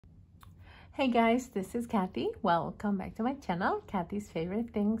Hey guys, this is Kathy. Welcome back to my channel, Kathy's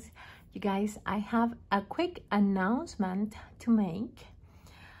Favorite Things. You guys, I have a quick announcement to make.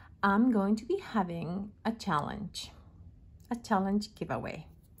 I'm going to be having a challenge giveaway.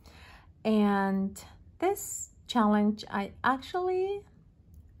 And this challenge, I actually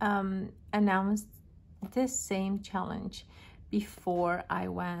announced this same challenge before I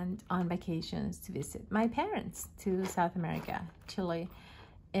went on vacations to visit my parents to South America, Chile,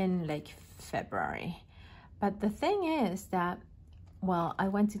 in like February. But the thing is that, well, I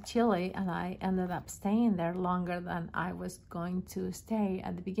went to Chile and I ended up staying there longer than I was going to stay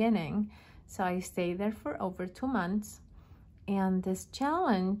at the beginning. So I stayed there for over 2 months, and this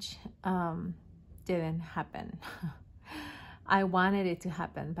challenge didn't happen. I wanted it to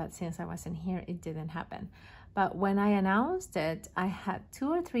happen, but since I wasn't here, it didn't happen. But when I announced it, I had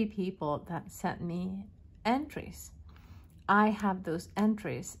 2 or 3 people that sent me entries. I have those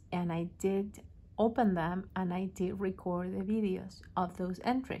entries, and I did open them and I did record the videos of those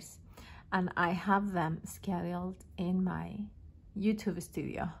entries, and I have them scheduled in my YouTube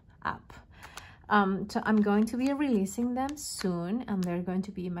Studio app. So I'm going to be releasing them soon, and they're going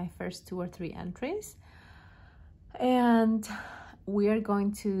to be my first 2 or 3 entries, and we are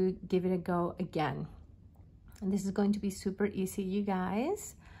going to give it a go again. And this is going to be super easy, you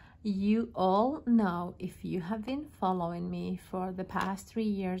guys. You all know, if you have been following me for the past 3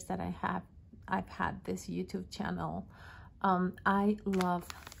 years that I've had this YouTube channel, I love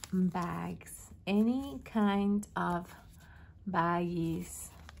bags, any kind of baggies.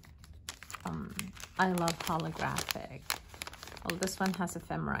 I love holographic. Well, this one has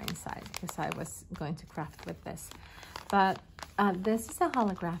ephemera inside because I was going to craft with this, but this is a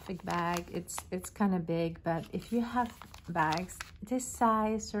holographic bag. It's kind of big, but if you have bags this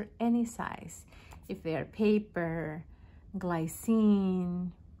size or any size, if they're paper, glycine,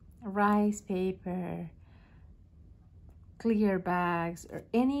 rice paper, clear bags, or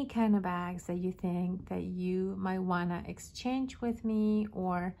any kind of bags that you think that you might want to exchange with me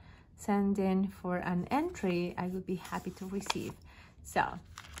or send in for an entry, I would be happy to receive. So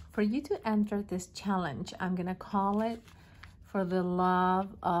for you to enter this challenge, I'm gonna call it For the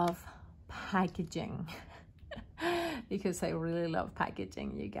Love of Packaging. Because I really love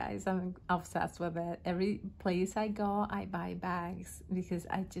packaging, you guys. I'm obsessed with it. Every place I go, I buy bags because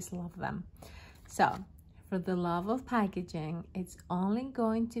I just love them. So for the love of packaging, it's only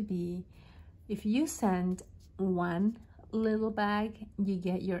going to be, if you send 1 little bag, you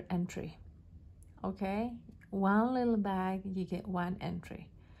get your entry. Okay, 1 little bag, you get 1 entry.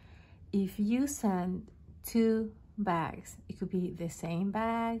 If you send 2 bags, it could be the same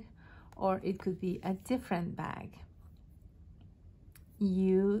bag or it could be a different bag,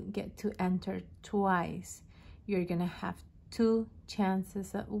 you get to enter twice. You're gonna have 2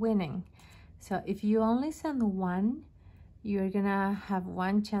 chances of winning. So if you only send 1, you're gonna have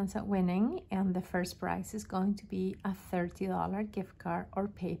 1 chance at winning, and the first prize is going to be a $30 gift card or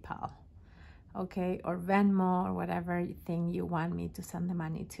PayPal, okay, or Venmo, or whatever thing you want me to send the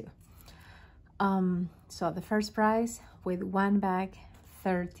money to. So the first prize with 1 bag,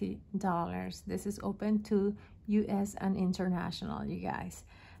 $30. This is open to US and international, you guys,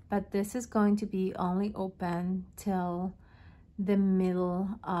 but this is going to be only open till the middle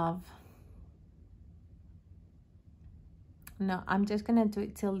of, no, I'm just gonna do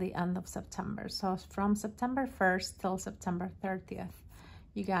it till the end of September. So from September 1st till September 30th,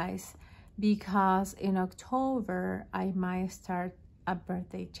 you guys, because in October I might start a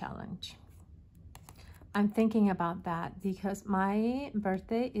birthday challenge. I'm thinking about that because my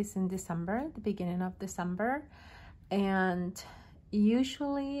birthday is in December, the beginning of December, and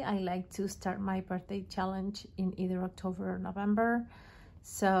usually I like to start my birthday challenge in either October or November.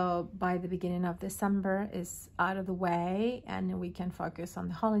 So by the beginning of December is out of the way and we can focus on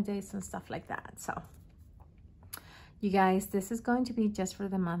the holidays and stuff like that. So you guys, this is going to be just for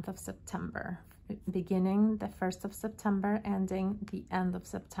the month of September, beginning the 1st of September, ending the end of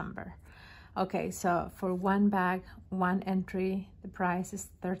September. Okay, so for 1 bag, 1 entry, the price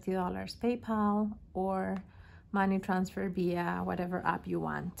is $30 PayPal or money transfer via whatever app you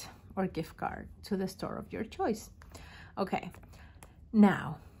want, or gift card to the store of your choice. Okay,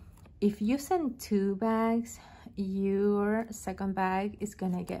 now, if you send 2 bags, your second bag is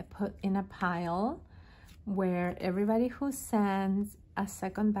gonna get put in a pile where everybody who sends a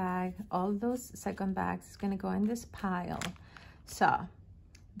second bag, all those second bags is gonna go in this pile. So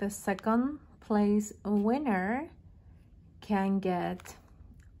the second place winner can get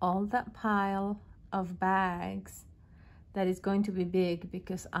all that pile of bags that is going to be big,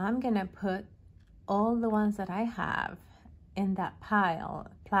 because I'm gonna put all the ones that I have in that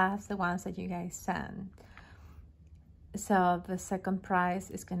pile, plus the ones that you guys send. So the second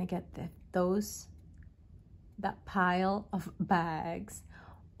prize is gonna get that pile of bags,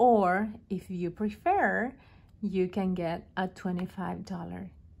 or if you prefer, you can get a $25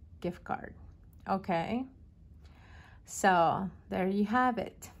 gift card. Okay, so there you have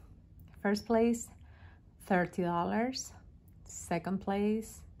it. First place, $30. Second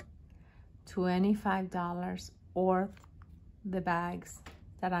place, $25, or the bags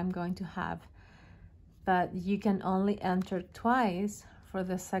that I'm going to have. But you can only enter twice for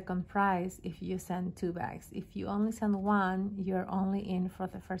the second prize if you send 2 bags. If you only send 1, you're only in for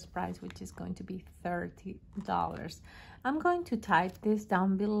the first prize, which is going to be $30. I'm going to type this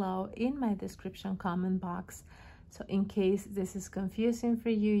down below in my description comment box. So in case this is confusing for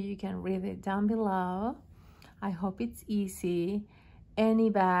you, you can read it down below. I hope it's easy. Any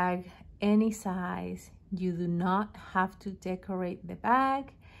bag, any size. You do not have to decorate the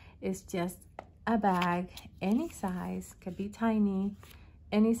bag. It's just a bag, any size, could be tiny,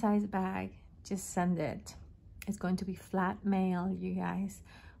 any size bag, just send it. It's going to be flat mail, you guys,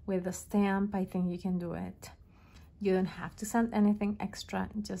 with a stamp. I think you can do it. You don't have to send anything extra,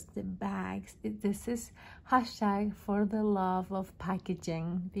 just the bags. This is hashtag for the love of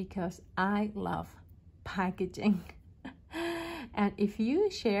packaging, because I love packaging. And if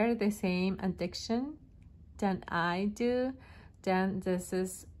you share the same addiction than I do, then this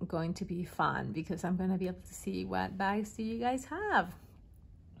is going to be fun, because I'm going to be able to see what bags do you guys have.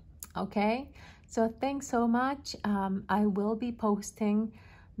 Okay, so thanks so much. I will be posting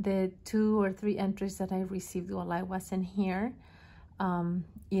the 2 or 3 entries that I received while I wasn't here,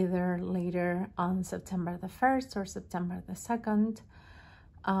 either later on September the 1st or September the 2nd.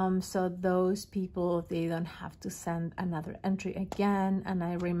 So those people, they don't have to send another entry again. And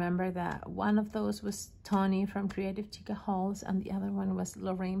I remember that one of those was Tony from Creative Chica Halls, and the other one was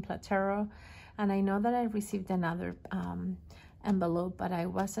Lorraine Platero. And I know that I received another envelope, but I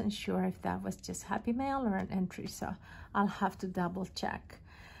wasn't sure if that was just Happy Mail or an entry, so I'll have to double check.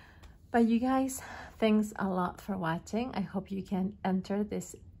 But you guys, thanks a lot for watching. I hope you can enter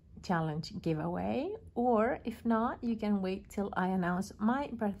this challenge giveaway, or if not, you can wait till I announce my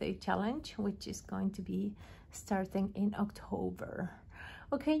birthday challenge, which is going to be starting in October.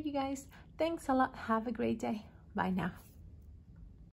 Okay, you guys, thanks a lot. Have a great day. Bye now.